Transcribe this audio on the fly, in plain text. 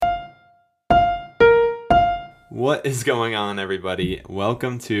What is going on, everybody?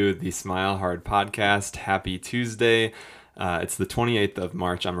 Welcome to the Smile Hard podcast. Happy Tuesday. It's the 28th of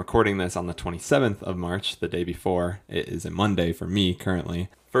March. I'm recording this on the 27th of March, the day before. It is a Monday for me currently.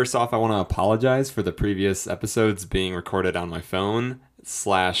 First off, I want to apologize for the previous episodes being recorded on my phone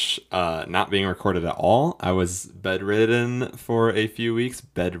slash not being recorded at all. I was bedridden for a few weeks.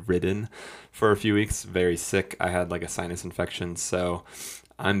 Very sick. I had like a sinus infection, so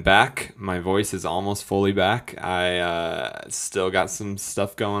I'm back. My voice is almost fully back. I still got some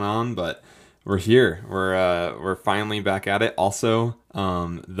stuff going on, but we're here. We're finally back at it. Also,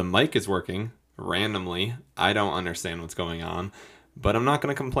 the mic is working randomly. I don't understand what's going on, but I'm not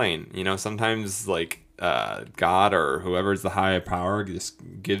gonna complain. You know, sometimes like God or whoever's the higher power just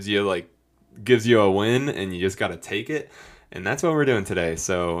gives you a win, and you just gotta take it. And that's what we're doing today.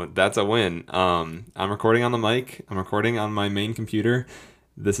 So that's a win. I'm recording on the mic. I'm recording on my main computer.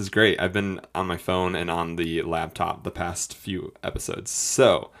 This is great. I've been on my phone and on the laptop the past few episodes.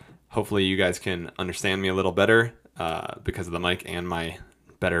 So hopefully you guys can understand me a little better because of the mic and my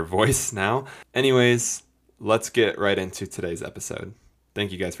better voice now. Anyways, let's get right into today's episode.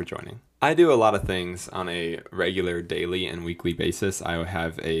 Thank you guys for joining. I do a lot of things on a regular daily and weekly basis. I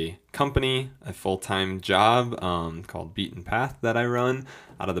have a company, a full-time job called Beaten Path that I run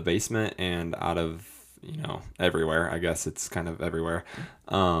out of the basement and out of everywhere. I guess it's kind of everywhere.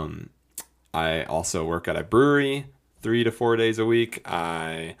 I also work at a brewery 3 to 4 days a week.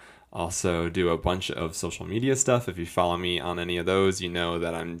 I also do a bunch of social media stuff. If you follow me on any of those, you know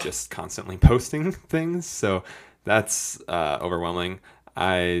that I'm just constantly posting things. So that's overwhelming.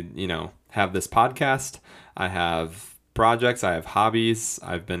 I, have this podcast. I have projects. I have hobbies.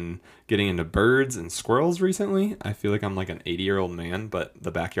 I've been getting into birds and squirrels recently. I feel like I'm like an 80-year-old man, but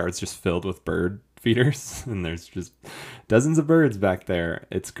the backyard's just filled with bird feeders and there's just dozens of birds back there.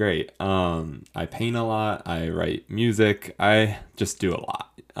 It's great. I paint a lot. I write music. I just do a lot.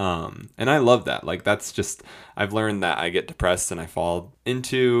 And I love that. Like, that's just, I've learned that I get depressed and I fall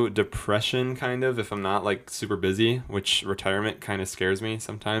into depression kind of if I'm not like super busy, which retirement kind of scares me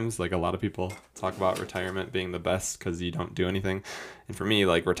sometimes. Like, a lot of people talk about retirement being the best because you don't do anything. And for me,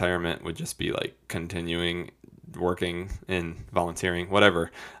 like, retirement would just be like continuing working and volunteering,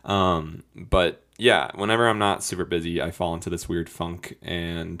 whatever. But yeah, whenever I'm not super busy, I fall into this weird funk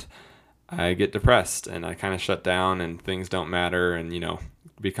and I get depressed and I kind of shut down and things don't matter and,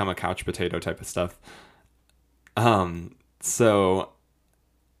 become a couch potato type of stuff. So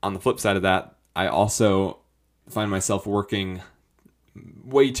on the flip side of that, I also find myself working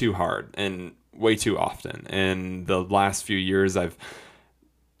way too hard and way too often. And the last few years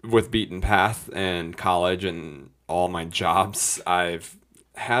with Beaten Path and college and all my jobs, I've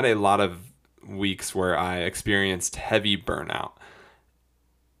had a lot of weeks where I experienced heavy burnout.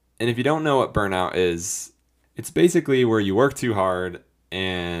 And if you don't know what burnout is, it's basically where you work too hard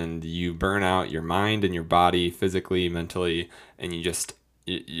and you burn out your mind and your body physically, mentally, and you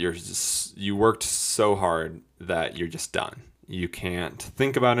worked so hard that you're just done. You can't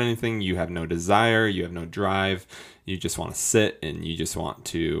think about anything. You have no desire. You have no drive. You just want to sit and you just want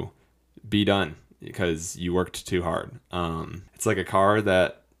to be done because you worked too hard. It's like a car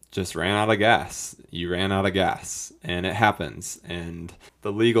that just ran out of gas. You ran out of gas and it happens. And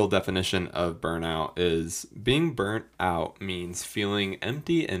the legal definition of burnout is being burnt out means feeling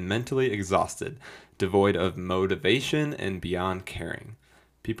empty and mentally exhausted, devoid of motivation and beyond caring.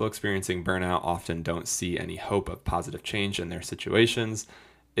 People experiencing burnout often don't see any hope of positive change in their situations.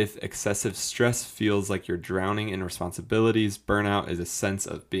 If excessive stress feels like you're drowning in responsibilities, burnout is a sense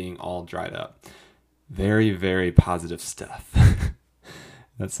of being all dried up. Very, very positive stuff.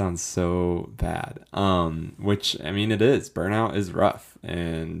 That sounds so bad. Which, I mean, it is. Burnout is rough.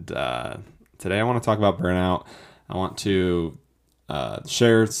 And today I want to talk about burnout. I want to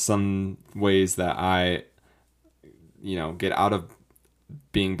share some ways that I, get out of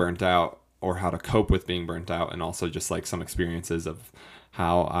being burnt out or how to cope with being burnt out, and also just like some experiences of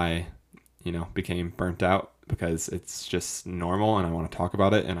how I, became burnt out, because it's just normal and I want to talk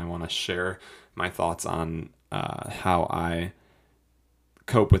about it and I want to share my thoughts on how I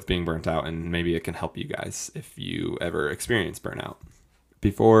cope with being burnt out, and maybe it can help you guys if you ever experience burnout.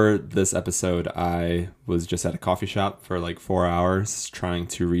 Before this episode, I was just at a coffee shop for like 4 hours trying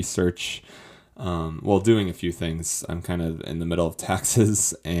to research, doing a few things. I'm kind of in the middle of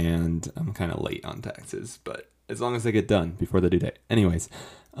taxes and I'm kind of late on taxes, but as long as they get done before the due date. Anyways,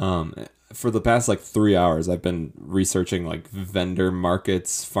 for the past like 3 hours, I've been researching like vendor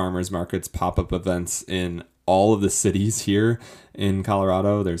markets, farmers markets, pop-up events in all of the cities here in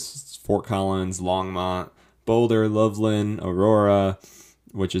Colorado. There's Fort Collins, Longmont, Boulder, Loveland, Aurora,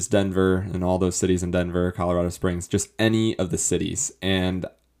 which is Denver and all those cities in Denver, Colorado Springs, just any of the cities. And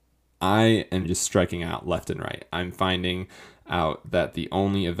I am just striking out left and right. I'm finding out that the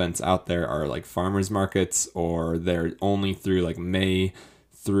only events out there are like farmers markets, or they're only through like May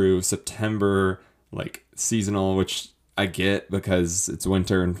through September, like seasonal, which I get because it's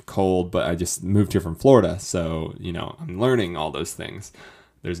winter and cold, but I just moved here from Florida. So, I'm learning all those things.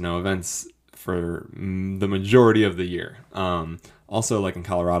 There's no events for the majority of the year. Also, like in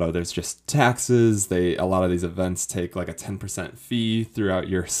Colorado, there's just taxes. A lot of these events take like a 10% fee throughout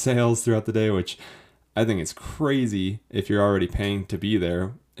your sales throughout the day, which I think is crazy if you're already paying to be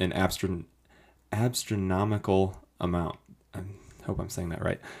there, an astronomical amount. I hope I'm saying that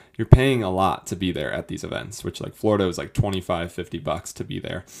right. You're paying a lot to be there at these events, which like Florida was like $25-$50 to be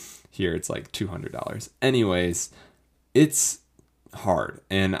there. Here it's like $200. Anyways, it's hard,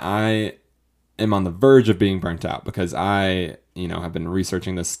 and I am on the verge of being burnt out because I have been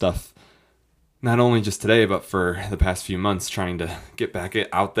researching this stuff not only just today, but for the past few months, trying to get back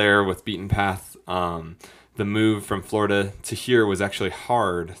out there with Beaten Path. The move from Florida to here was actually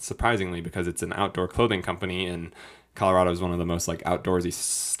hard, surprisingly, because it's an outdoor clothing company, and Colorado is one of the most like outdoorsy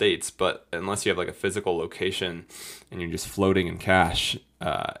states. But unless you have like a physical location and you're just floating in cash,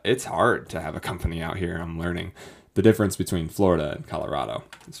 it's hard to have a company out here. I'm learning the difference between Florida and Colorado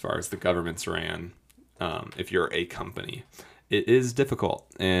as far as the government's ran. If you're a company, it is difficult,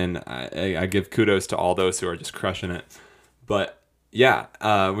 and I give kudos to all those who are just crushing it. But yeah,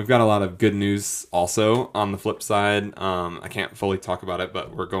 we've got a lot of good news also on the flip side. I can't fully talk about it,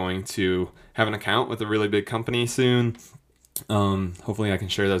 but we're going to have an account with a really big company soon. Hopefully I can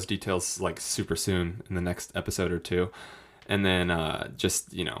share those details like super soon in the next episode or two. And then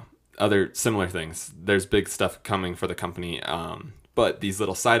just, other similar things. There's big stuff coming for the company. But these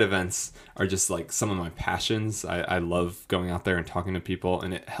little side events are just like some of my passions. I love going out there and talking to people,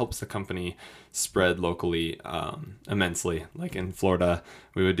 and it helps the company spread locally immensely. Like in Florida,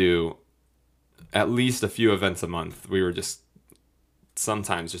 we would do at least a few events a month. We were just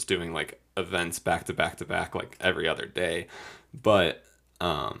sometimes just doing like events back to back to back, like every other day. But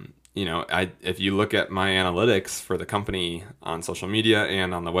if you look at my analytics for the company on social media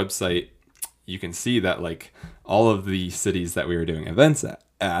and on the website, you can see that like all of the cities that we were doing events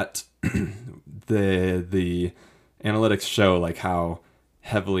at the analytics show like how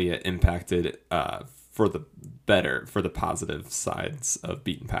heavily it impacted for the positive sides of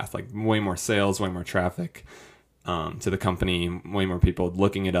Beaten Path, like way more sales, way more traffic to the company, way more people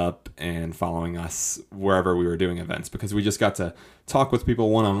looking it up and following us wherever we were doing events, because we just got to talk with people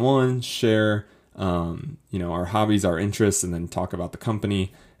one-on-one, share our hobbies, our interests, and then talk about the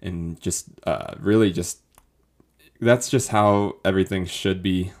company, and just really just that's just how everything should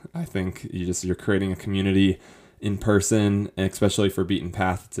be. I think you're creating a community in person, and especially for Beaten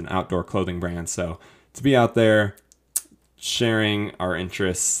Path, it's an outdoor clothing brand. So to be out there sharing our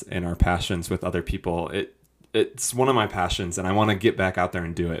interests and our passions with other people, it's one of my passions, and I want to get back out there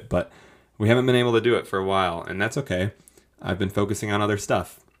and do it, but we haven't been able to do it for a while, and that's okay. I've been focusing on other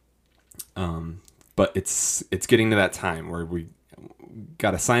stuff. But it's getting to that time where we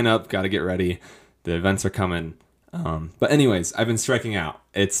got to sign up, got to get ready. The events are coming. But anyways, I've been striking out.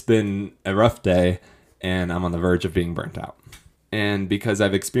 It's been a rough day, and I'm on the verge of being burnt out. And because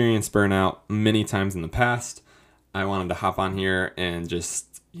I've experienced burnout many times in the past, I wanted to hop on here and just,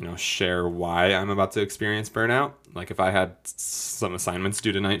 share why I'm about to experience burnout. Like if I had some assignments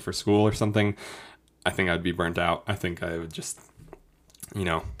due tonight for school or something, I think I'd be burnt out. I think I would just,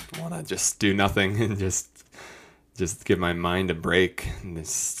 want to just do nothing and just give my mind a break, and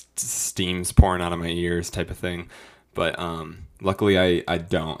this steam's pouring out of my ears type of thing. But luckily I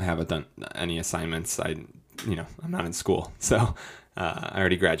don't have any assignments. I'm not in school, so I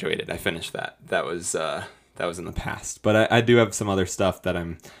already graduated. I finished that. That was in the past. But I do have some other stuff that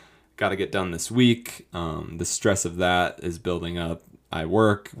I'm got to get done this week. The stress of that is building up.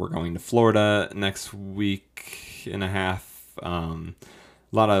 We're going to Florida next week and a half. A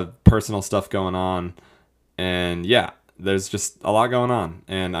lot of personal stuff going on. And yeah, there's just a lot going on.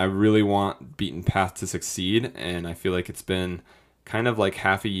 And I really want Beaten Path to succeed. And I feel like it's been kind of like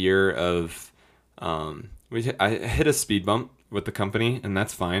half a year of... I hit a speed bump with the company, and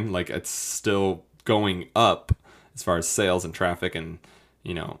that's fine. Like, it's still going up as far as sales and traffic and,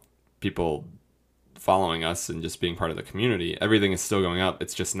 people following us and just being part of the community. Everything is still going up.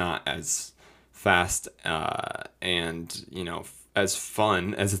 It's just not as fast and, as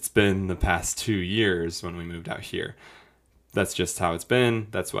fun as it's been the past 2 years when we moved out here. That's just how it's been.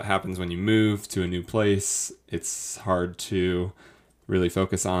 That's what happens when you move to a new place. It's hard to really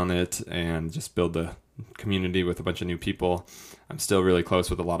focus on it and just build the community with a bunch of new people. I'm still really close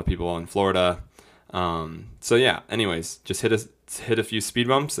with a lot of people in Florida. So yeah, anyways, just hit a few speed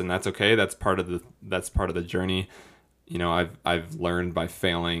bumps, and that's okay. That's part of the journey. You know, I've learned by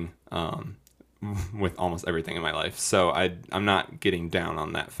failing with almost everything in my life. So I'm not getting down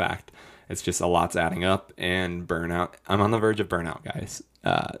on that fact. It's just a lot's adding up, and burnout. I'm on the verge of burnout, guys.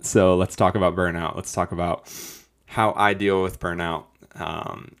 So let's talk about burnout. Let's talk about how I deal with burnout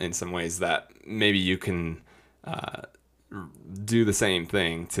in some ways that maybe you can do the same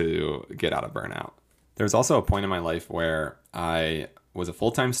thing to get out of burnout. There's also a point in my life where I was a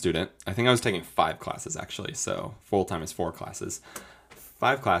full-time student. I think I was taking 5 classes actually. So full-time is 4 classes.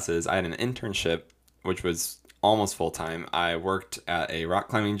 5 classes. I had an internship, which was almost full-time. I worked at a rock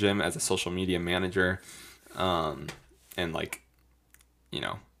climbing gym as a social media manager, and like, you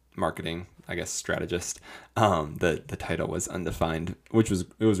know, marketing, I guess, strategist. The title was undefined, it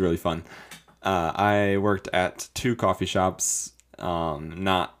was really fun. I worked at 2 coffee shops,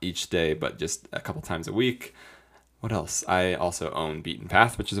 not each day, but just a couple times a week. What else? I also own Beaten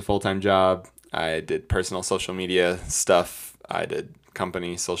Path, which is a full-time job. I did personal social media stuff. I did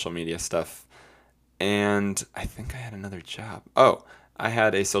company social media stuff. And I think I had another job. Oh, I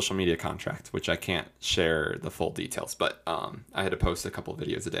had a social media contract, which I can't share the full details, but I had to post a couple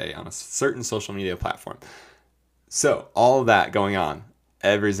videos a day on a certain social media platform. So all of that going on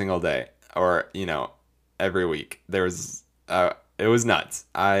every single day, or, you know, every week. It was nuts.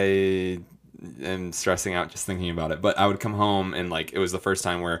 I am stressing out just thinking about it. But I would come home and like it was the first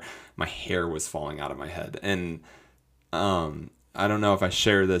time where my hair was falling out of my head. And I don't know if I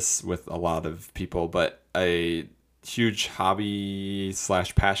share this with a lot of people, but a huge hobby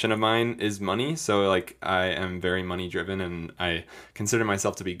 / passion of mine is money. So like I am very money driven, and I consider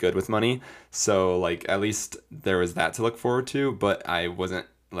myself to be good with money. So like at least there was that to look forward to, but I wasn't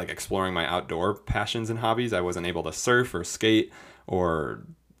like exploring my outdoor passions and hobbies. I wasn't able to surf or skate or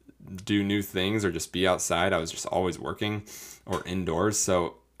do new things or just be outside. I was just always working or indoors.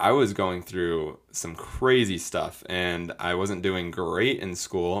 So I was going through some crazy stuff, and I wasn't doing great in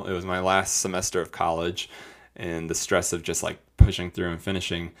school. It was my last semester of college, and the stress of just like pushing through and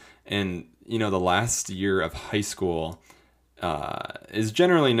finishing. And, you know, the last year of high school is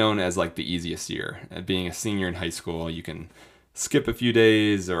generally known as like the easiest year. Being a senior in high school, you can skip a few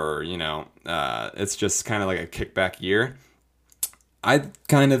days, or, you know, it's just kind of like a kickback year. I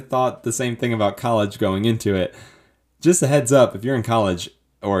kind of thought the same thing about college going into it. Just a heads up, if you're in college,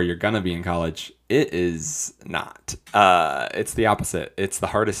 or you're gonna be in college, it is not. It's the opposite. It's the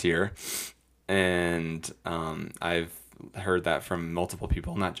hardest year. And I've heard that from multiple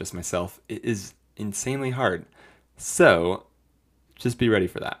people, not just myself. It is insanely hard. So just be ready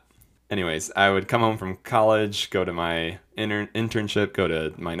for that. Anyways, I would come home from college, go to my internship, go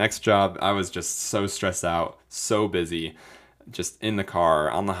to my next job. I was just so stressed out, so busy, just in the car,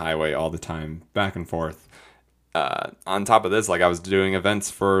 on the highway all the time, back and forth. On top of this, like I was doing events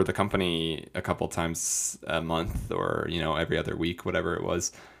for the company a couple times a month, or, you know, every other week, whatever it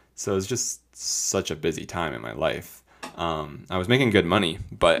was. So it was just such a busy time in my life. I was making good money,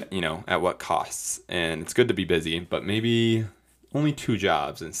 but, you know, at what costs? And it's good to be busy, but maybe only 2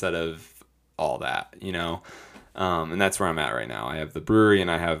 jobs instead of all that, you know? And that's where I'm at right now. I have the brewery and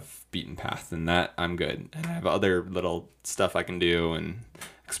I have Beaten Path, and that I'm good. And I have other little stuff I can do and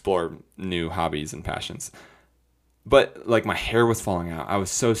explore new hobbies and passions. But like my hair was falling out. I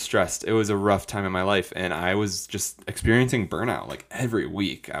was so stressed. It was a rough time in my life, and I was just experiencing burnout. Like every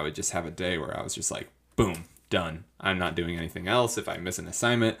week I would just have a day where I was just like, boom, done. I'm not doing anything else. If I miss an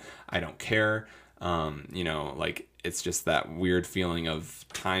assignment, I don't care. You know, like it's just that weird feeling of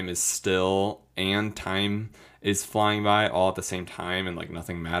time is still and time is flying by all at the same time, and like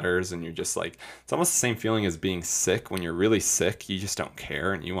nothing matters. And you're just like, it's almost the same feeling as being sick. When you're really sick, you just don't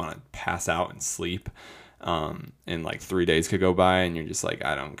care and you want to pass out and sleep. And like 3 days could go by and you're just like,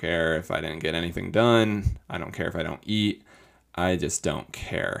 I don't care if I didn't get anything done. I don't care if I don't eat. I just don't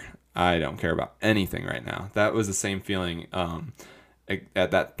care. I don't care about anything right now. That was the same feeling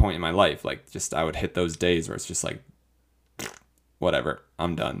at that point in my life. Like just I would hit those days where it's just like, whatever,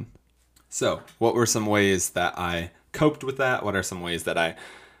 I'm done. So what were some ways that I coped with that? What are some ways that I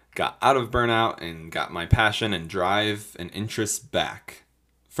got out of burnout and got my passion and drive and interest back?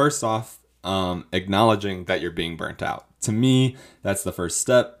 First off, acknowledging that you're being burnt out. To me, that's the first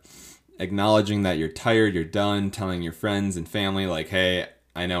step. Acknowledging that you're tired, you're done, telling your friends and family like, hey,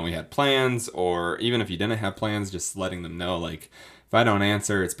 I know we had plans, or even if you didn't have plans, just letting them know like, if I don't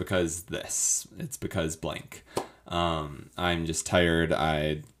answer, it's because this, it's because blank. I'm just tired.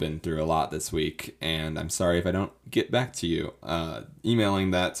 I've been through a lot this week, and I'm sorry if I don't get back to you.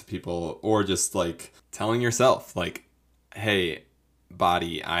 Emailing that to people, or just like telling yourself, like, hey,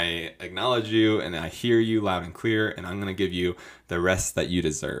 body, I acknowledge you and I hear you loud and clear, and I'm going to give you the rest that you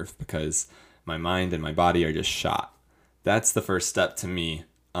deserve because my mind and my body are just shot. That's the first step to me.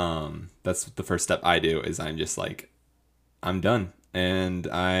 That's the first step I do is I'm just like, I'm done and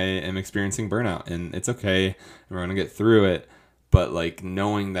I am experiencing burnout, and it's okay, and we're going to get through it. But like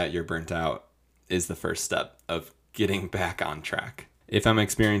knowing that you're burnt out is the first step of getting back on track. If I'm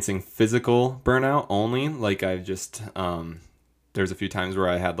experiencing physical burnout only, like I've just, there's a few times where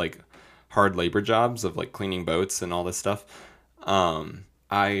I had like hard labor jobs of like cleaning boats and all this stuff.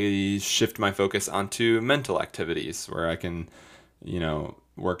 I shift my focus onto mental activities where I can,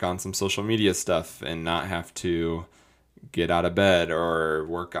 work on some social media stuff and not have to get out of bed or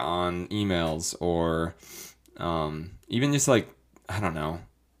work on emails or even just like, I don't know,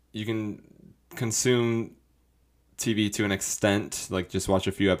 you can consume TV to an extent, like just watch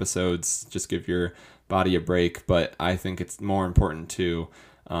a few episodes, just give your body a break. But I think it's more important to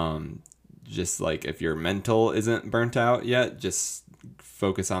just like if your mental isn't burnt out yet, just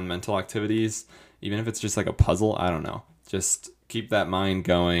focus on mental activities, even if it's just like a puzzle. I don't know, just keep that mind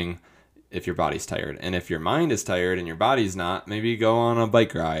going if your body's tired. And if your mind is tired and your body's not, maybe go on a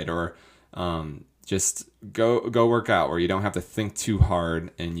bike ride or just go work out where you don't have to think too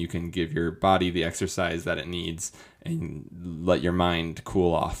hard and you can give your body the exercise that it needs and let your mind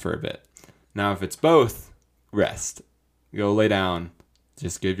cool off for a bit. Now, if it's both, rest. Go lay down.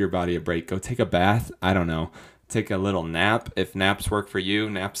 Just give your body a break. Go take a bath. I don't know. Take a little nap. If naps work for you,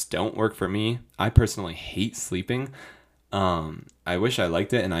 naps don't work for me. I personally hate sleeping. I wish I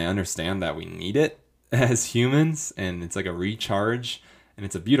liked it, and I understand that we need it as humans, and it's like a recharge, and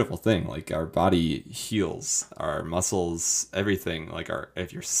it's a beautiful thing. Like our body heals, our muscles, everything. Like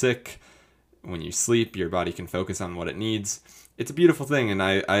if you're sick, when you sleep, your body can focus on what it needs. It's a beautiful thing, and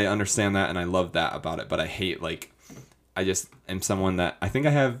I understand that, and I love that about it. But I hate I just am someone that I think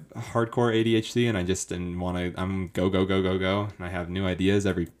I have hardcore ADHD, and I just want to. I'm go, and I have new ideas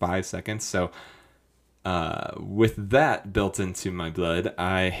every 5 seconds. So. With that built into my blood,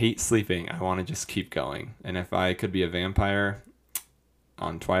 I hate sleeping. I want to just keep going. And if I could be a vampire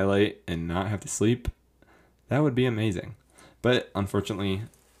on Twilight and not have to sleep, that would be amazing. But unfortunately,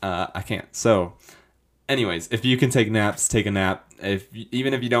 I can't. So, anyways, if you can take naps, take a nap.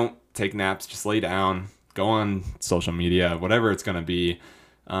 Even if you don't take naps, just lay down, go on social media, whatever it's gonna be.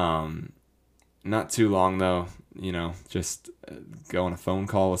 Not too long though. Just go on a phone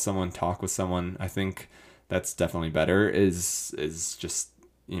call with someone, talk with someone. I think that's definitely better is just,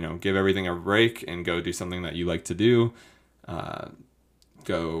 give everything a break and go do something that you like to do.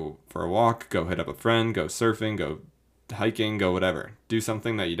 Go for a walk, go hit up a friend, go surfing, go hiking, go whatever. Do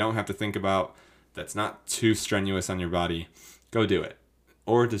something that you don't have to think about, that's not too strenuous on your body. Go do it.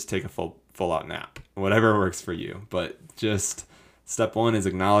 Or just take a full out nap. Whatever works for you. But just step 1 is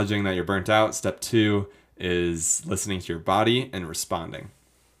acknowledging that you're burnt out. Step 2 is listening to your body and responding.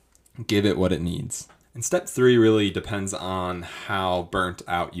 Give it what it needs. And step 3 really depends on how burnt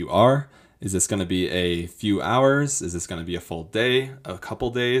out you are. Is this going to be a few hours? Is this going to be a full day? A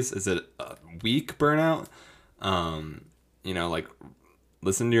couple days? Is it a week burnout?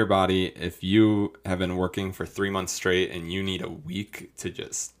 Listen to your body. If you have been working for 3 months straight and you need a week to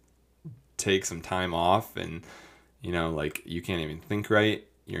just take some time off and, you can't even think right,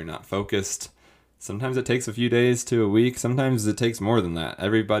 you're not focused. Sometimes it takes a few days to a week. Sometimes it takes more than that.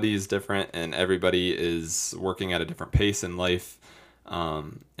 Everybody is different and everybody is working at a different pace in life.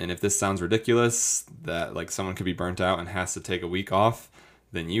 And if this sounds ridiculous, that like someone could be burnt out and has to take a week off,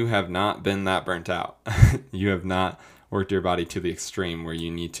 then you have not been that burnt out. You have not worked your body to the extreme where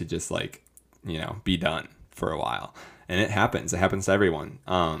you need to just be done for a while. And it happens. It happens to everyone.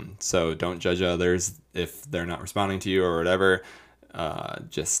 So don't judge others if they're not responding to you or whatever.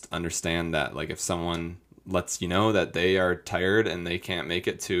 Just understand that if someone lets you know that they are tired and they can't make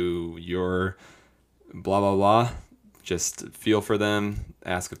it to your blah, blah, blah, just feel for them,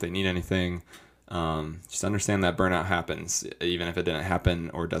 ask if they need anything. Just understand that burnout happens, even if it didn't happen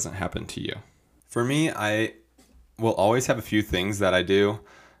or doesn't happen to you. For me, I will always have a few things that I do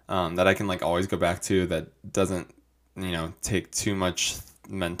that I can always go back to that doesn't, take too much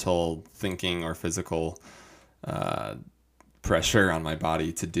mental thinking or physical pressure on my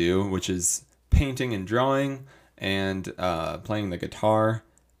body to do, which is painting and drawing and playing the guitar.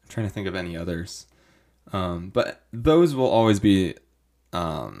 I'm trying to think of any others. But those will always be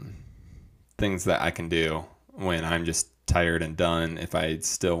things that I can do when I'm just tired and done if I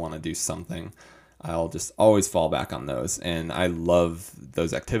still want to do something. I'll just always fall back on those. And I love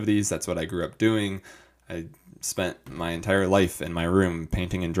those activities. That's what I grew up doing. I spent my entire life in my room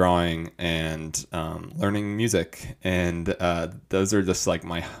painting and drawing and learning music. And those are just like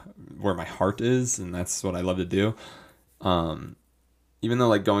where my heart is. And that's what I love to do. Even though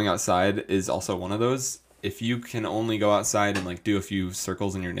like going outside is also one of those, if you can only go outside and like do a few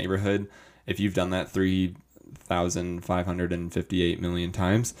circles in your neighborhood, if you've done that 3,558 million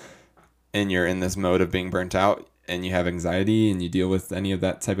times and you're in this mode of being burnt out and you have anxiety and you deal with any of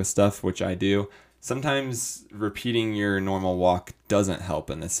that type of stuff, which I do, sometimes repeating your normal walk doesn't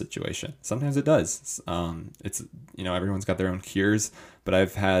help in this situation. Sometimes it does. It's, everyone's got their own cures, but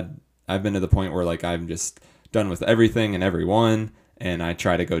I've been to the point where like I'm just done with everything and everyone, and I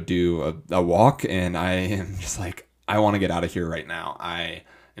try to go do a walk, and I am just like, I want to get out of here right now. I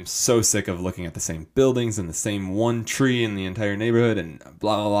am so sick of looking at the same buildings and the same one tree in the entire neighborhood and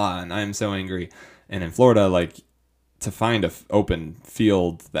blah, blah, blah, and I'm so angry. And in Florida, like, to find a open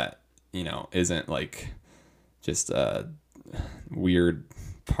field that, isn't like just a weird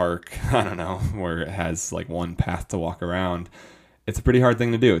park, I don't know, where it has like one path to walk around, it's a pretty hard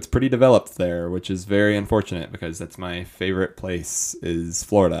thing to do. It's pretty developed there, which is very unfortunate because that's my favorite place is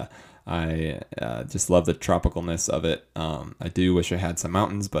Florida. I just love the tropicalness of it. I do wish I had some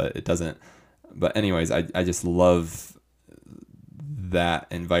mountains, but it doesn't. But anyways, I just love that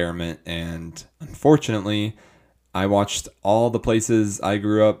environment. And unfortunately, I watched all the places I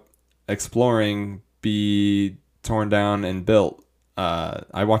grew up exploring be torn down and built.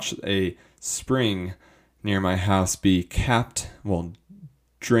 I watched a spring near my house be drained,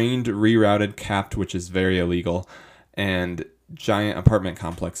 rerouted, capped, which is very illegal, and giant apartment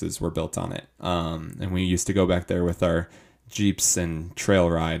complexes were built on it. And we used to go back there with our Jeeps and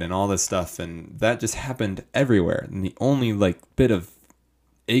trail ride and all this stuff, and that just happened everywhere. And the only like bit of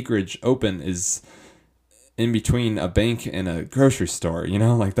acreage open is in between a bank and a grocery store,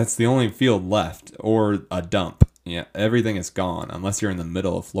 like that's the only field left, or a dump. Yeah, everything is gone unless you're in the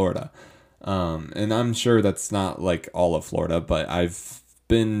middle of Florida. And I'm sure that's not like all of Florida, but I've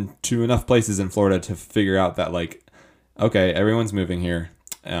been to enough places in Florida to figure out that like, okay, everyone's moving here.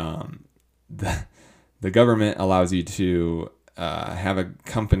 The government allows you to have a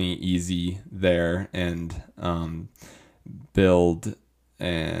company easy there and build,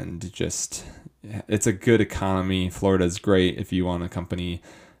 and just, it's a good economy. Florida's great if you want a company.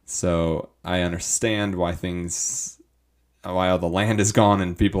 So I understand why all the land is gone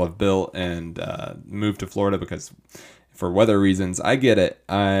and people have built and moved to Florida, because for weather reasons, I get it.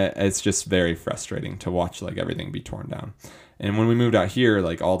 It's just very frustrating to watch like everything be torn down. And when we moved out here,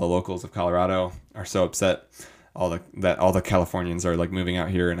 like all the locals of Colorado are so upset that all the Californians are like moving out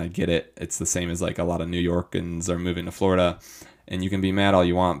here, and I get it. It's the same as like a lot of New Yorkers are moving to Florida, and you can be mad all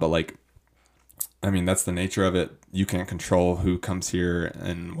you want, but like, I mean, that's the nature of it. You can't control who comes here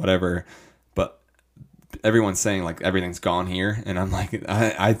and whatever, but everyone's saying like everything's gone here, and I'm like,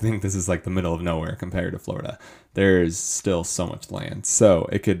 I think this is like the middle of nowhere compared to Florida. There's still so much land, so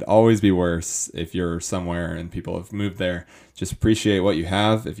it could always be worse. If you're somewhere and people have moved there, just appreciate what you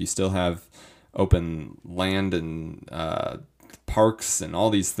have. If you still have open land and parks and all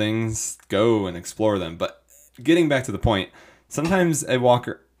these things, go and explore them. But getting back to the point, sometimes a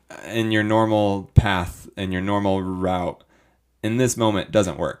walker in your normal path and your normal route in this moment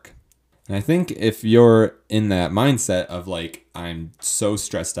doesn't work. And I think if you're in that mindset of like, I'm so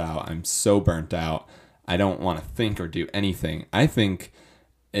stressed out, I'm so burnt out, I don't want to think or do anything. I think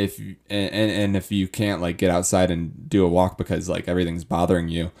if you can't like get outside and do a walk because like everything's bothering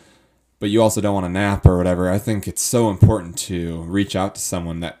you, but you also don't want to nap or whatever, I think it's so important to reach out to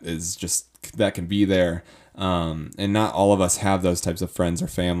someone that can be there. And not all of us have those types of friends or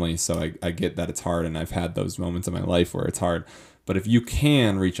family. So I get that it's hard, and I've had those moments in my life where it's hard. But if you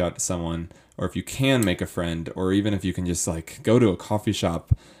can reach out to someone, or if you can make a friend, or even if you can just like go to a coffee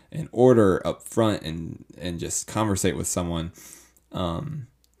shop and order up front and just conversate with someone,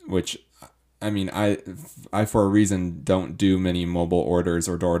 which, I mean, I for a reason don't do many mobile orders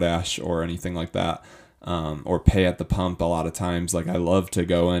or DoorDash or anything like that. Or pay at the pump a lot of times. Like I love to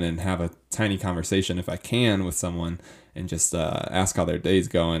go in and have a tiny conversation if I can with someone, and just ask how their day's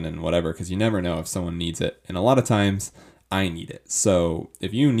going and whatever, because you never know if someone needs it. And a lot of times I need it. So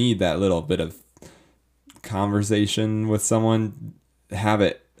if you need that little bit of conversation with someone, have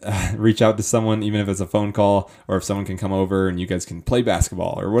it. Reach out to someone, even if it's a phone call, or if someone can come over and you guys can play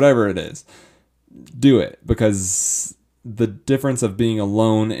basketball or whatever it is. Do it, because the difference of being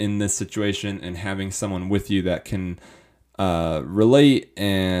alone in this situation and having someone with you that can relate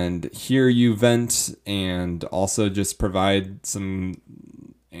and hear you vent, and also just provide some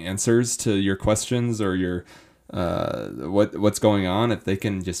answers to your questions or your what's going on, if they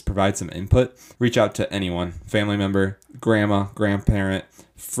can just provide some input, reach out to anyone, family member, grandma, grandparent,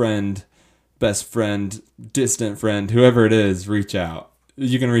 friend, best friend, distant friend, whoever it is, reach out.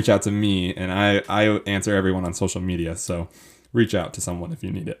 You can reach out to me, and I answer everyone on social media, so reach out to someone if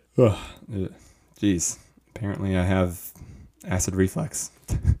you need it. Jeez, apparently I have acid reflux.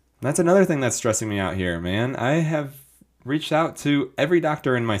 That's another thing that's stressing me out here, man. I have reached out to every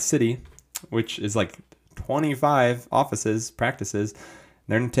doctor in my city, which is like 25 offices, practices.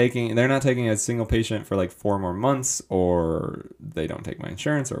 They're not taking a single patient for like 4 more months, or they don't take my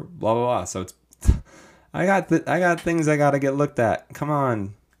insurance, or blah blah blah. So it's I got things I gotta get looked at. Come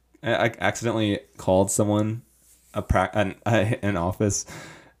on. I accidentally called someone an office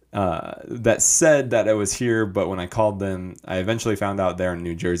that said that I was here, but when I called them, I eventually found out they're in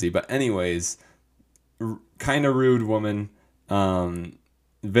New Jersey. But anyways, kind of rude woman,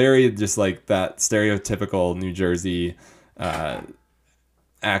 very just like that stereotypical New Jersey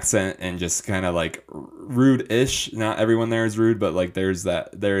accent, and just kind of like rude-ish. Not everyone there is rude, but like there is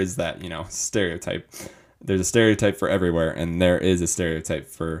that stereotype. There's a stereotype for everywhere, and there is a stereotype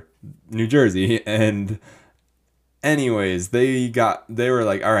for New Jersey. And anyways, they were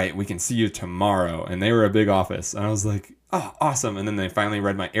like, all right, we can see you tomorrow. And they were a big office. And I was like, oh, awesome. And then they finally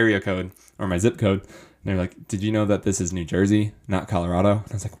read my area code, or my zip code. And they're like, did you know that this is New Jersey, not Colorado?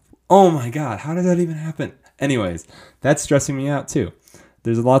 And I was like, oh my God, how did that even happen? Anyways, that's stressing me out too.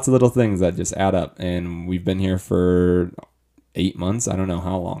 There's lots of little things that just add up. And we've been here for 8 months. I don't know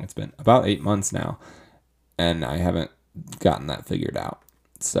how long it's been. About 8 months now. And I haven't gotten that figured out.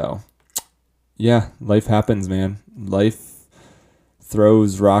 So yeah, life happens, man. Life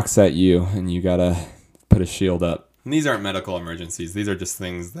throws rocks at you, and you gotta put a shield up. And these aren't medical emergencies. These are just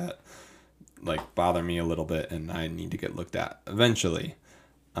things that like bother me a little bit, and I need to get looked at eventually.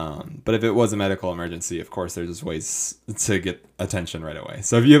 But if it was a medical emergency, of course, there's just ways to get attention right away.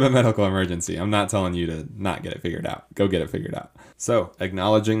 So if you have a medical emergency, I'm not telling you to not get it figured out. Go get it figured out. So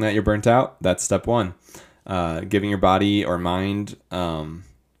acknowledging that you're burnt out, that's step 1. Giving your body or mind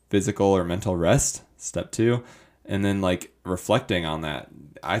physical or mental rest, step 2. And then like reflecting on that.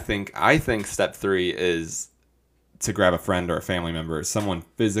 I think step 3 is to grab a friend or a family member, someone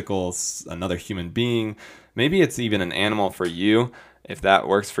physical, another human being. Maybe it's even an animal for you, if that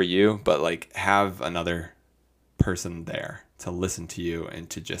works for you, but like have another person there to listen to you and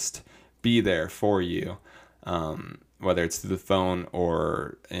to just be there for you, whether it's through the phone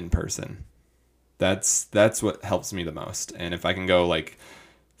or in person. That's what helps me the most. And if I can go like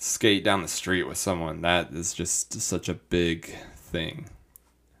skate down the street with someone, that is just such a big thing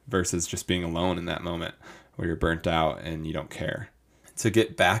versus just being alone in that moment where you're burnt out and you don't care. To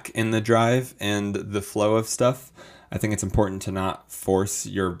get back in the drive and the flow of stuff, I think it's important to not force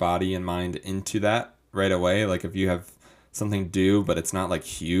your body and mind into that right away. Like if you have something due, but it's not like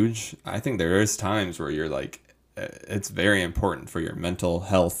huge, I think there is times where you're like, it's very important for your mental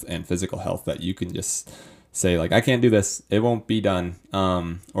health and physical health that you can just say like, I can't do this. It won't be done.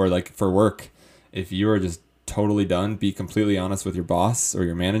 Or like for work, if you are just totally done, be completely honest with your boss or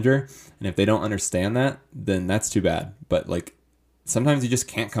your manager. And if they don't understand that, then that's too bad. But like sometimes you just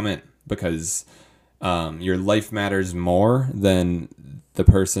can't come in because your life matters more than the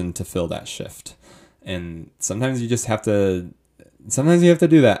person to fill that shift. And sometimes you have to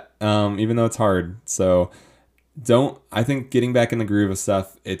do that, even though it's hard. So I think getting back in the groove of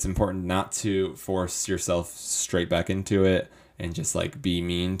stuff, it's important not to force yourself straight back into it and just like be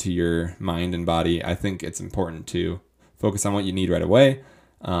mean to your mind and body. I think it's important to focus on what you need right away,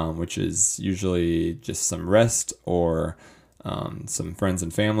 which is usually just some rest or some friends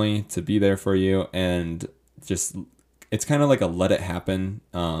and family to be there for you. And just, it's kind of like a let it happen.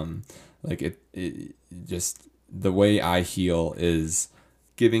 Like it just, the way I heal is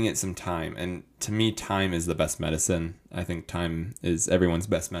giving it some time. And to me, time is the best medicine. I think time is everyone's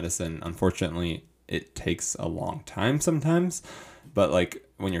best medicine. Unfortunately, it takes a long time sometimes, but like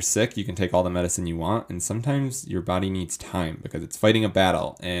when you're sick, you can take all the medicine you want. And sometimes your body needs time because it's fighting a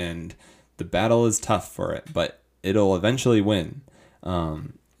battle, and the battle is tough for it, but it'll eventually win.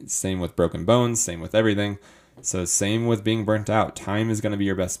 Same with broken bones, same with everything. So same with being burnt out. Time is going to be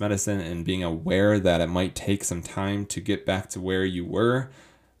your best medicine, and being aware that it might take some time to get back to where you were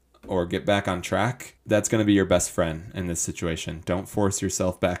or get back on track. That's going to be your best friend in this situation. Don't force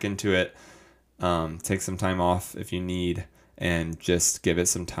yourself back into it. Take some time off if you need, and just give it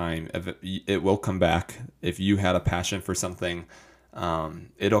some time. It will come back. If you had a passion for something,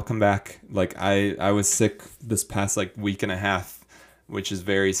 it'll come back. Like I was sick this past like week and a half, which is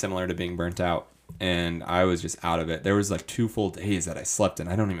very similar to being burnt out. and I was just out of it. There was like 2 full days that I slept, and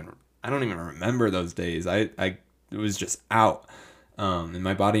I don't even remember those days. I it was just out, and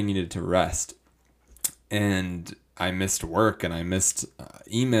my body needed to rest, and I missed work, and I missed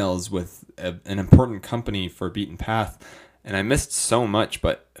emails with an important company for Beaten Path, and I missed so much.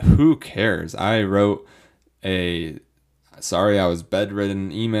 But who cares? I wrote a sorry I was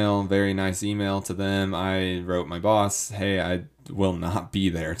bedridden email, very nice email to them. I wrote my boss, hey, I will not be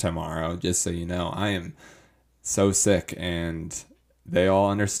there tomorrow, just so you know. I am so sick, and they all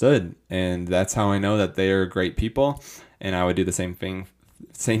understood, and that's how I know that they are great people, and I would do the same thing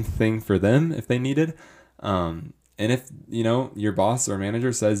for them if they needed. And if your boss or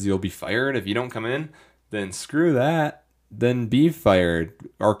manager says you'll be fired if you don't come in, then screw that. Then be fired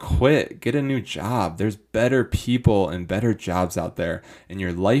or quit. Get a new job. There's better people and better jobs out there, and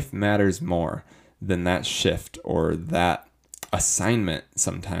your life matters more than that shift or that assignment.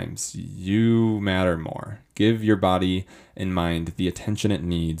 Sometimes you matter more. Give your body and mind the attention it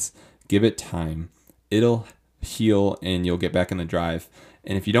needs. Give it time. It'll heal, and you'll get back in the drive.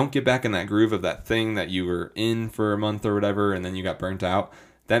 And if you don't get back in that groove of that thing that you were in for a month or whatever, and then you got burnt out,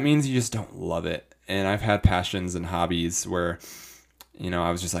 that means you just don't love it. And I've had passions and hobbies where,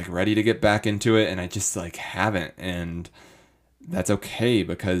 I was just like ready to get back into it, and I just like haven't. And that's okay,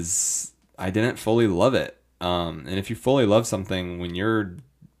 because I didn't fully love it. And if you fully love something, when you're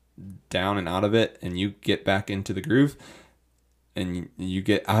down and out of it and you get back into the groove and you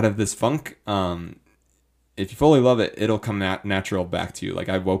get out of this funk, if you fully love it, it'll come natural back to you. Like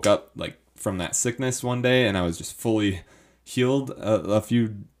I woke up like from that sickness one day, and I was just fully healed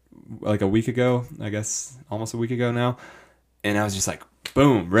like a week ago, I guess, almost a week ago now. And I was just like,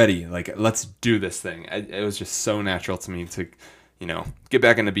 boom, ready. Like, let's do this thing. It was just so natural to me to, get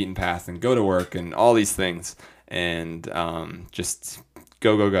back in the beaten path and go to work and all these things, and just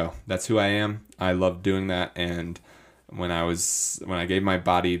go. That's who I am. I love doing that. And when I gave my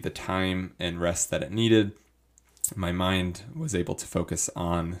body the time and rest that it needed, my mind was able to focus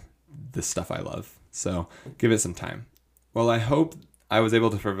on the stuff I love. So give it some time. Well, I hope I was able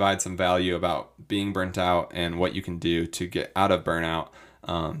to provide some value about being burnt out and what you can do to get out of burnout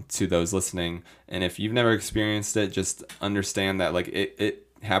to those listening. And if you've never experienced it, just understand that like it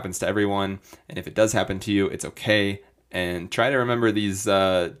happens to everyone. And if it does happen to you, it's okay. And try to remember these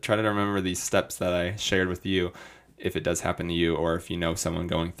steps that I shared with you if it does happen to you, or if you know someone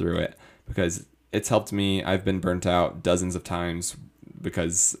going through it, because it's helped me. I've been burnt out dozens of times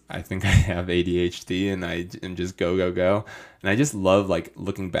because I think I have ADHD and I am just go. And I just love like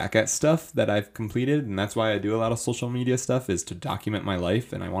looking back at stuff that I've completed. And that's why I do a lot of social media stuff, is to document my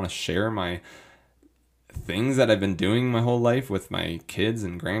life. And I want to share my things that I've been doing my whole life with my kids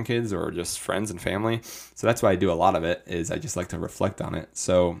and grandkids, or just friends and family. So that's why I do a lot of it, is I just like to reflect on it.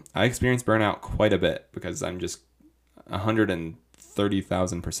 So I experience burnout quite a bit because I'm just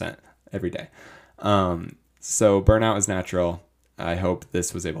 130,000% every day. So burnout is natural. I hope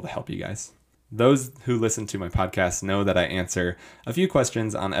this was able to help you guys. Those who listen to my podcast know that I answer a few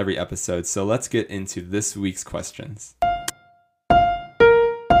questions on every episode, so let's get into this week's questions.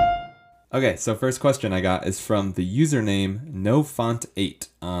 Okay, so first question I got is from the username NoFont8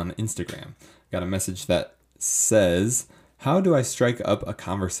 on Instagram. Got a message that says, how do I strike up a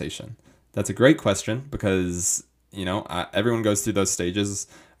conversation? That's a great question because, everyone goes through those stages.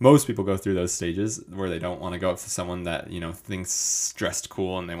 Most people go through those stages where they don't want to go up to someone that, thinks dressed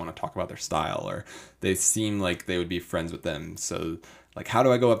cool and they want to talk about their style, or they seem like they would be friends with them. So like, how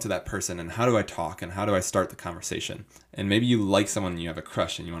do I go up to that person, and how do I talk, and how do I start the conversation? And maybe you like someone and you have a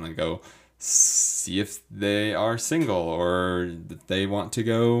crush and you want to go see if they are single, or they want to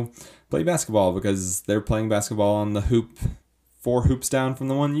go play basketball because they're playing basketball on the hoop 4 hoops down from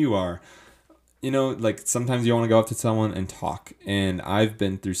the one you are. Like sometimes you want to go up to someone and talk. And I've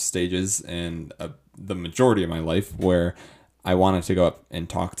been through stages and the majority of my life where I wanted to go up and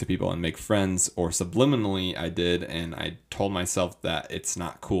talk to people and make friends, or subliminally I did. And I told myself that it's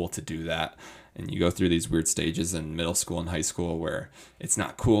not cool to do that. And you go through these weird stages in middle school and high school where it's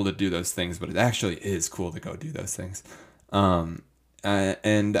not cool to do those things, but it actually is cool to go do those things.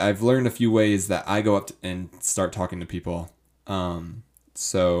 And I've learned a few ways that I go up and start talking to people.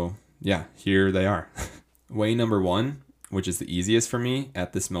 So yeah, here they are. Way number 1, which is the easiest for me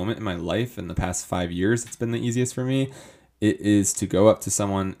at this moment in my life, in the past 5 years, it's been the easiest for me. It is to go up to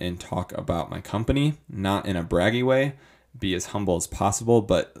someone and talk about my company, not in a braggy way, be as humble as possible.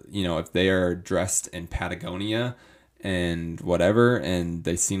 But, if they are dressed in Patagonia and whatever, and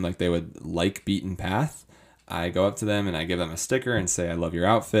they seem like they would like Beaten Path, I go up to them and I give them a sticker and say, I love your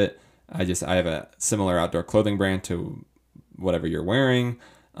outfit. I have a similar outdoor clothing brand to whatever you're wearing.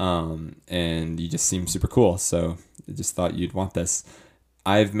 and you just seem super cool. So I just thought you'd want this.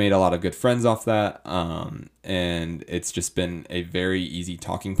 I've made a lot of good friends off that, and it's just been a very easy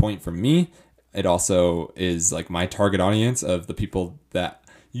talking point for me. It also is like my target audience of the people that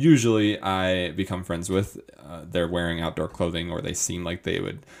usually I become friends with. They're wearing outdoor clothing, or they seem like they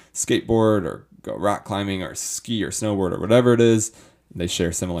would skateboard or go rock climbing or ski or snowboard or whatever it is. They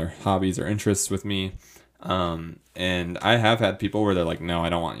share similar hobbies or interests with me. And I have had people where they're like, no, I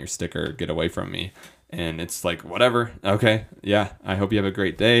don't want your sticker, get away from me. And it's like, whatever. Okay. Yeah. I hope you have a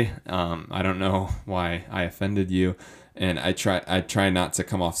great day. I don't know why I offended you. And I try not to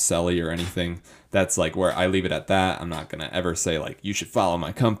come off selly or anything. That's like where I leave it at that. I'm not going to ever say like, you should follow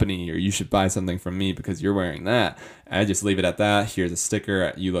my company or you should buy something from me because you're wearing that. I just leave it at that. Here's a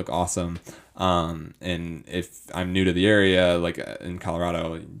sticker. You look awesome. And if I'm new to the area, like in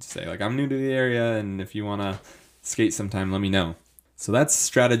Colorado, you say like, I'm new to the area. And if you want to skate sometime, let me know. So that's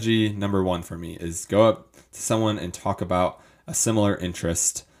strategy number one for me, is go up to someone and talk about a similar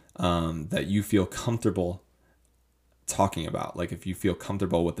interest, that you feel comfortable talking about. Like if you feel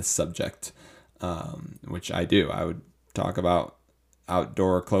comfortable with the subject, which I do, I would talk about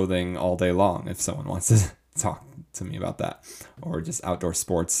outdoor clothing all day long if someone wants to talk to me about that, or just outdoor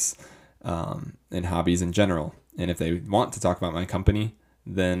sports, and hobbies in general. And if they want to talk about my company,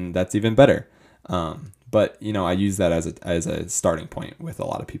 then that's even better. But I use that as a starting point with a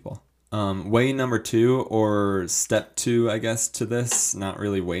lot of people. Way number two, or step two, I guess, to this, not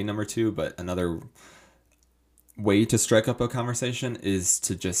really way number two, but another way to strike up a conversation is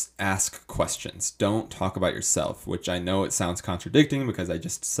to just ask questions. Don't talk about yourself, which I know it sounds contradicting because I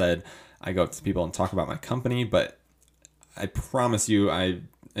just said I go up to people and talk about my company, but I promise you I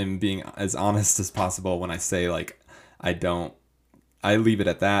am being as honest as possible when I say like I leave it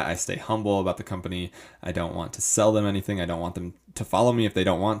at that. I stay humble about the company. I don't want to sell them anything. I don't want them to follow me if they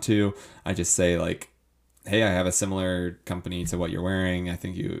don't want to. I just say like, hey, I have a similar company to what you're wearing. I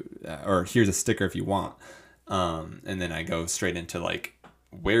think or here's a sticker if you want. And then I go straight into like,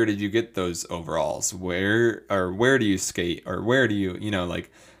 where did you get those overalls? Where do you skate? Or where do you, like,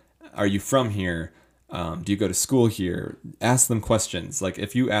 are you from here? Do you go to school here? Ask them questions. Like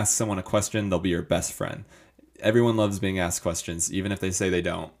if you ask someone a question, they'll be your best friend. Everyone loves being asked questions, even if they say they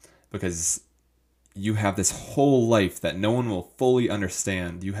don't, because you have this whole life that no one will fully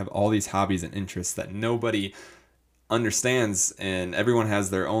understand. You have all these hobbies and interests that nobody understands, and everyone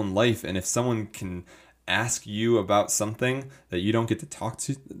has their own life. And if someone can ask you about something that you don't get to talk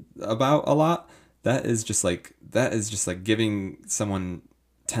to about a lot, that is just like giving someone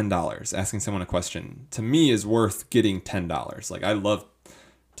 $10. Asking someone a question to me is worth getting $10. Like I love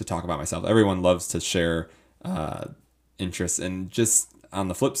to talk about myself. Everyone loves to share interests, and just on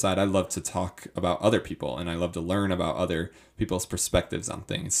the flip side, I love to talk about other people, and I love to learn about other people's perspectives on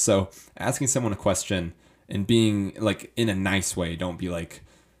things. So asking someone a question and being like in a nice way, don't be like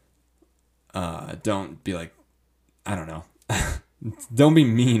I don't know. Don't be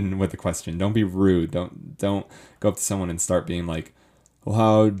mean with the question. Don't be rude. Don't go up to someone and start being like, well,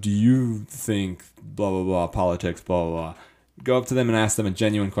 how do you think blah blah blah, politics, blah blah blah. Go up to them and ask them a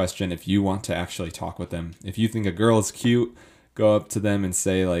genuine question if you want to actually talk with them. If you think a girl is cute, go up to them and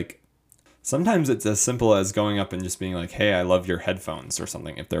say like, sometimes it's as simple as going up and just being like, hey, I love your headphones, or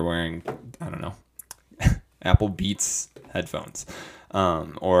something, if they're wearing, I don't know, Apple Beats headphones.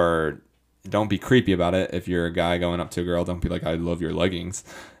 Or don't be creepy about it. If you're a guy going up to a girl, don't be like, I love your leggings.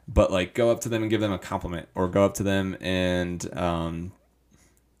 But like go up to them and give them a compliment, or go up to them and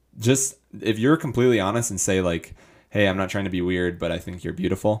just, if you're completely honest and say like, hey, I'm not trying to be weird, but I think you're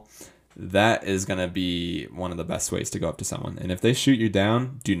beautiful, that is going to be one of the best ways to go up to someone. And if they shoot you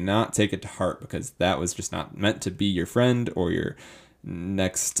down, do not take it to heart, because that was just not meant to be your friend or your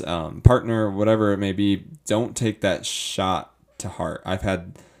next partner, whatever it may be. Don't take that shot to heart. I've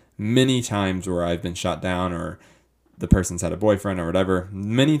had many times where I've been shot down, or the person's had a boyfriend or whatever,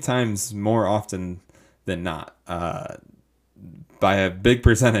 many times, more often than not, by a big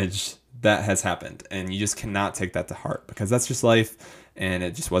percentage, that has happened. And you just cannot take that to heart, because that's just life, and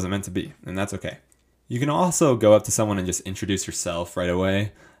it just wasn't meant to be, and that's okay. You can also go up to someone and just introduce yourself right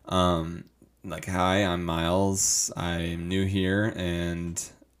away. Like, hi, I'm Miles. I'm new here, and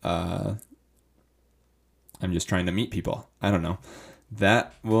I'm just trying to meet people. I don't know.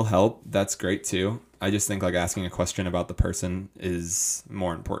 That will help. That's great too. I just think like asking a question about the person is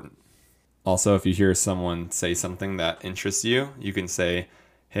more important. Also, if you hear someone say something that interests you, you can say,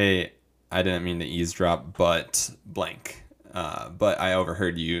 hey, I didn't mean to eavesdrop, but blank. But I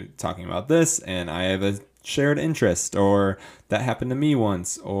overheard you talking about this, and I have a shared interest, or that happened to me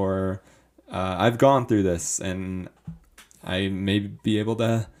once, or I've gone through this, and I may be able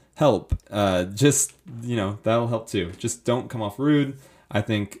to help. Just, that'll help too. Just don't come off rude. I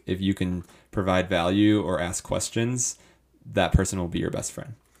think if you can provide value or ask questions, that person will be your best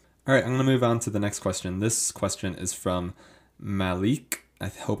friend. All right, I'm going to move on to the next question. This question is from Malik. I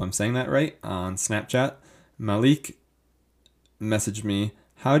hope I'm saying that right, on Snapchat. Malik messaged me,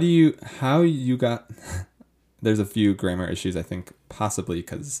 how you got, there's a few grammar issues, I think, possibly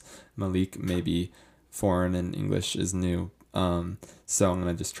because Malik may be foreign and English is new. So I'm going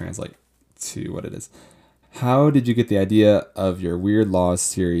to just translate to what it is. How did you get the idea of your Weird Laws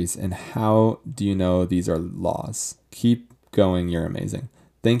series, and how do you know these are laws? Keep going, you're amazing.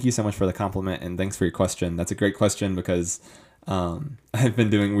 Thank you so much for the compliment, and thanks for your question. That's a great question because I've been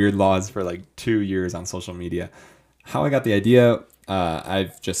doing Weird Laws for like 2 years on social media. How I got the idea,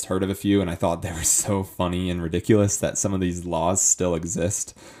 I've just heard of a few, and I thought they were so funny and ridiculous that some of these laws still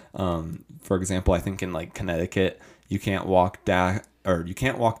exist. For example, I think in like Connecticut, you can't walk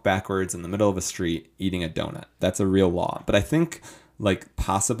backwards in the middle of a street eating a donut. That's a real law. But I think like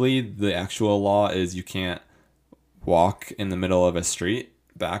possibly the actual law is you can't walk in the middle of a street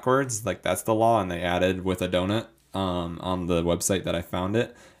backwards. Like that's the law, and they added with a donut on the website that I found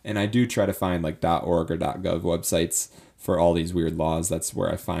it. And I do try to find like .org or .gov websites for all these weird laws. That's where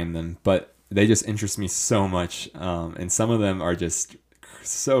I find them. But they just interest me so much. And some of them are just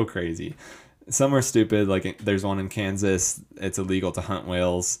so crazy. Some are stupid. Like there's one in Kansas. It's illegal to hunt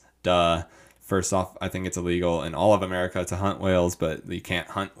whales. Duh. First off, I think it's illegal in all of America to hunt whales, but you can't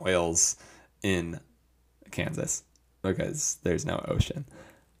hunt whales in Kansas because there's no ocean.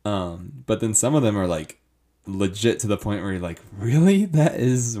 But then some of them are like legit to the point where you're like, really? That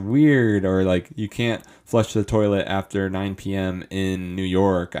is weird. Or like you can't flush the toilet after 9 p.m. in New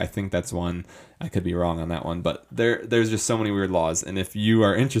York. I think that's one. I could be wrong on that one, but there's just so many weird laws. And if you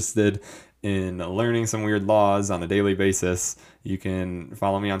are interested in learning some weird laws on a daily basis, you can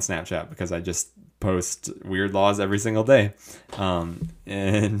follow me on Snapchat because I just post weird laws every single day. And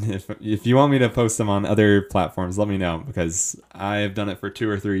if you want me to post them on other platforms, let me know, because I've done it for 2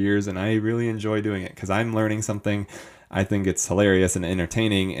 or 3 years and I really enjoy doing it because I'm learning something. I think it's hilarious and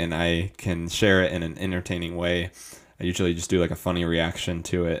entertaining, and I can share it in an entertaining way. I usually just do like a funny reaction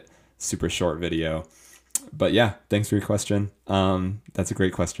to it, super short video. But yeah, thanks for your question. That's a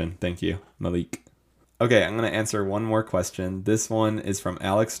great question. Thank you, Malik. Okay, I'm going to answer one more question. This one is from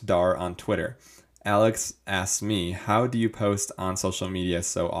Alex Dar on Twitter. Alex asks me, how do you post on social media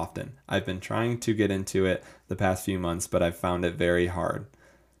so often? I've been trying to get into it the past few months, but I've found it very hard.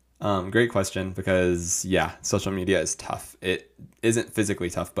 Great question, because yeah, social media is tough. It isn't physically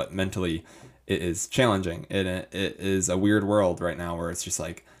tough, but mentally it is challenging. It is a weird world right now where it's just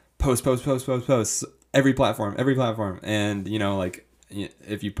like post, every platform. And like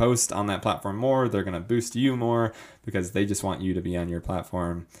if you post on that platform more, they're going to boost you more because they just want you to be on your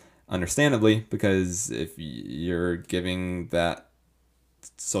platform, understandably, because if you're giving that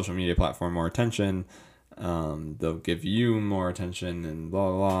social media platform more attention, they'll give you more attention, and blah,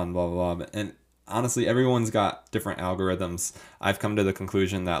 blah, blah, and blah, blah, blah. And honestly, everyone's got different algorithms. I've come to the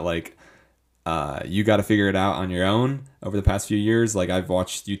conclusion that like, you got to figure it out on your own over the past few years. Like I've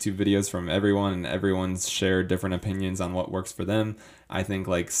watched YouTube videos from everyone, and everyone's shared different opinions on what works for them. I think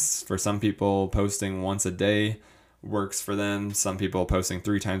like for some people, posting once a day works for them. Some people posting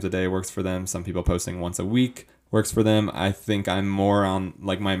 3 times a day works for them. Some people posting once a week works for them. I think I'm more on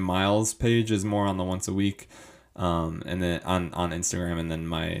like my Miles page is more on the once a week, and then on Instagram, and then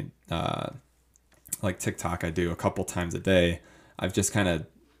my like TikTok I do a couple times a day. I've just kind of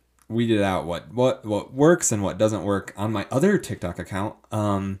weeded out what works and what doesn't work. On my other TikTok account,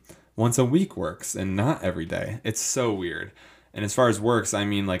 once a week works and not every day. It's so weird. And as far as works, I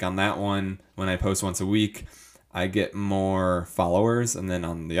mean, like on that one, when I post once a week, I get more followers. And then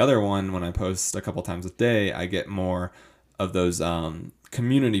on the other one, when I post a couple times a day, I get more of those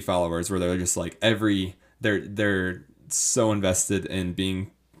community followers where they're just like they're so invested in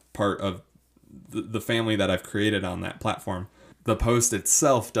being part of the family that I've created on that platform. The post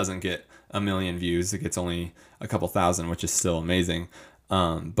itself doesn't get 1 million views. It gets only a couple thousand, which is still amazing.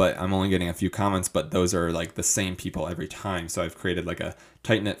 But I'm only getting a few comments, but those are like the same people every time. So I've created like a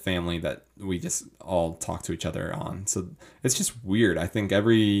tight-knit family that we just all talk to each other on. So it's just weird. I think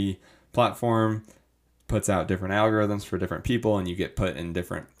every platform puts out different algorithms for different people, and you get put in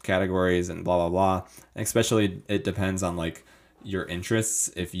different categories and blah, blah, blah. And especially it depends on like your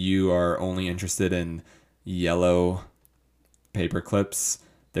interests. If you are only interested in yellow paper clips,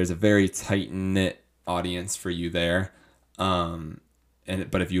 there's a very tight-knit audience for you there.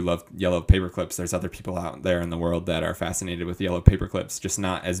 But if you love yellow paper clips, there's other people out there in the world that are fascinated with yellow paper clips, just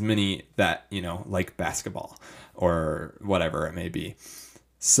not as many that, like basketball or whatever it may be.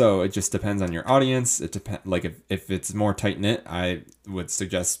 So it just depends on your audience. It depends. Like if it's more tight knit, I would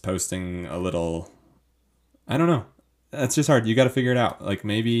suggest posting a little. I don't know. That's just hard. You got to figure it out. Like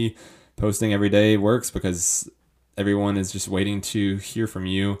maybe posting every day works because everyone is just waiting to hear from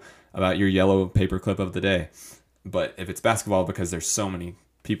you about your yellow paperclip of the day. But if it's basketball, because there's so many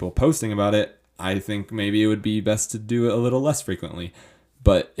people posting about it, I think maybe it would be best to do it a little less frequently.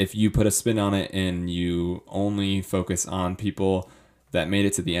 But if you put a spin on it and you only focus on people that made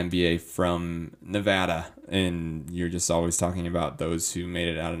it to the NBA from Nevada, and you're just always talking about those who made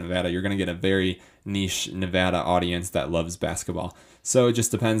it out of Nevada, you're going to get a very niche Nevada audience that loves basketball. So it just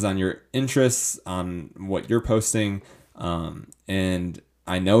depends on your interests, on what you're posting. And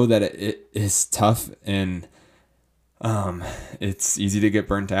I know that it is tough, and it's easy to get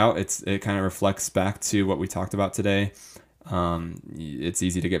burnt out. It kind of reflects back to what we talked about today. It's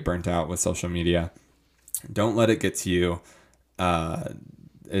easy to get burnt out with social media. Don't let it get to you.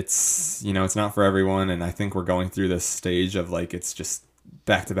 It's not for everyone, and I think we're going through this stage of like it's just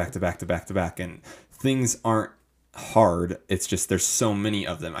back to back to back to back to back, and things aren't hard. It's just there's so many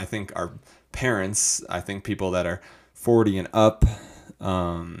of them. I think our parents, I think people that are 40 and up,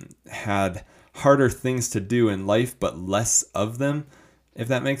 had harder things to do in life, but less of them, if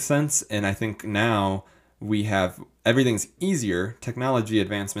that makes sense. And I think now we have everything's easier. Technology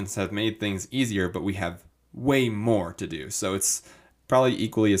advancements have made things easier, but we have way more to do. So it's probably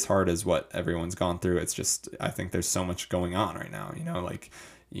equally as hard as what everyone's gone through. It's just, I think there's so much going on right now, like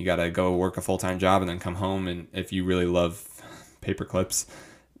you got to go work a full-time job and then come home. And if you really love paper clips,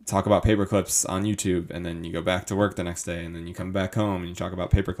 talk about paper clips on YouTube, and then you go back to work the next day, and then you come back home and you talk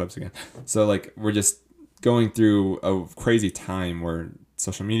about paper clips again. So like, we're just going through a crazy time where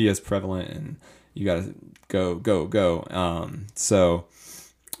social media is prevalent and you got to go. So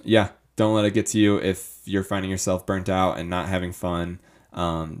yeah, don't let it get to you. If you're finding yourself burnt out and not having fun,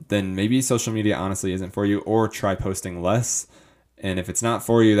 then maybe social media honestly isn't for you, or try posting less. And if it's not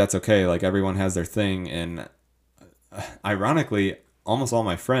for you, that's okay. Like, everyone has their thing. And ironically, almost all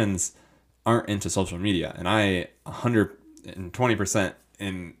my friends aren't into social media, and I 120%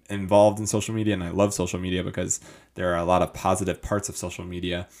 am involved in social media, and I love social media because there are a lot of positive parts of social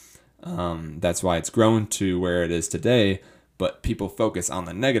media. That's why it's grown to where it is today, but people focus on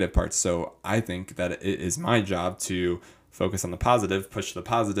the negative parts. So I think that it is my job to focus on the positive, push the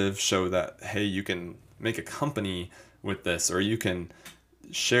positive, show that, hey, you can make a company with this, or you can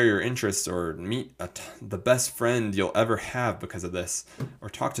share your interests, or meet the best friend you'll ever have because of this, or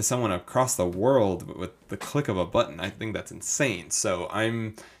talk to someone across the world with the click of a button. I think that's insane. So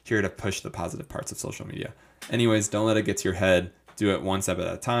I'm here to push the positive parts of social media. Anyways, don't let it get to your head. Do it one step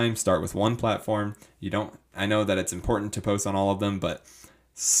at a time. Start with one platform. I know that it's important to post on all of them, but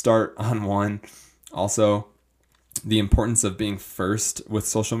start on one. Also, the importance of being first with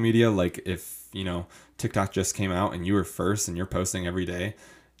social media. Like, if TikTok just came out and you were first and you're posting every day,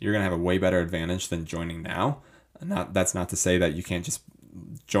 you're going to have a way better advantage than joining now. That's not to say that you can't just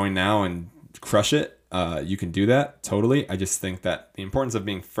join now and crush it. You can do that totally. I just think that the importance of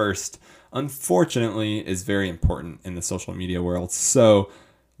being first, unfortunately, is very important in the social media world. So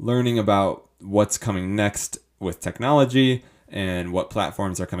learning about what's coming next with technology and what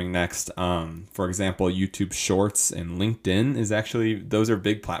platforms are coming next. For example, YouTube Shorts and LinkedIn those are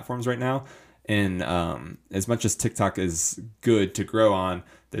big platforms right now. And as much as TikTok is good to grow on,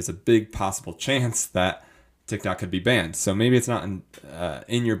 there's a big possible chance that TikTok could be banned. So maybe it's not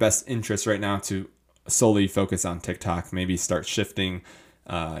in your best interest right now to solely focus on TikTok. Maybe start shifting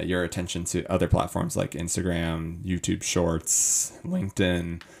your attention to other platforms like Instagram, YouTube Shorts,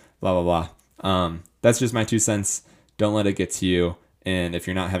 LinkedIn, blah, blah, blah. That's just my 2 cents. Don't let it get to you. And if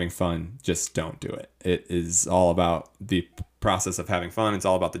you're not having fun, just don't do it. It is all about the process of having fun. It's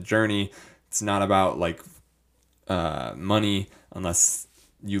all about the journey. It's not about money, unless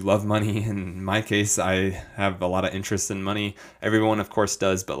you love money. In my case, I have a lot of interest in money. Everyone, of course,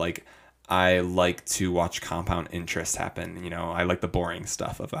 does, but I like to watch compound interest happen. I like the boring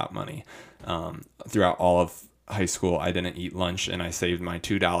stuff about money. Throughout all of high school, I didn't eat lunch, and I saved my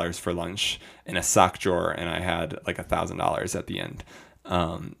 $2 for lunch in a sock drawer, and I had $1,000 at the end.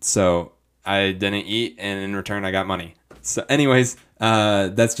 So I didn't eat, and in return, I got money. So anyways,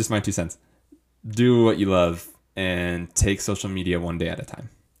 that's just my 2 cents. Do what you love and take social media one day at a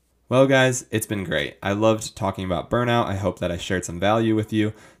time. Well, guys, it's been great. I loved talking about burnout. I hope that I shared some value with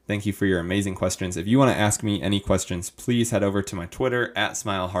you. Thank you for your amazing questions. If you want to ask me any questions, please head over to my Twitter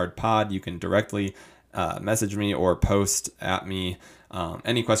 @SmileHardPod. You can directly message me or post at me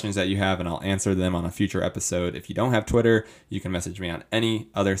any questions that you have, and I'll answer them on a future episode. If you don't have Twitter, you can message me on any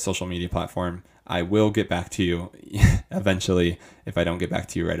other social media platform. I will get back to you eventually if I don't get back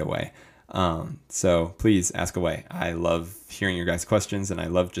to you right away. So please ask away. I love hearing your guys' questions, and I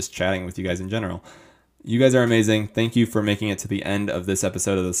love just chatting with you guys in general. You guys are amazing. Thank you for making it to the end of this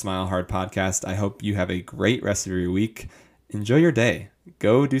episode of the Smile Hard podcast. I hope you have a great rest of your week. Enjoy your day.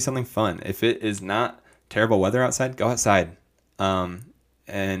 Go do something fun. If it is not terrible weather outside, go outside,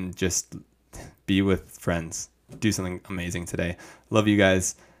 and just be with friends. Do something amazing today. Love you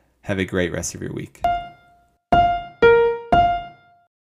guys. Have a great rest of your week.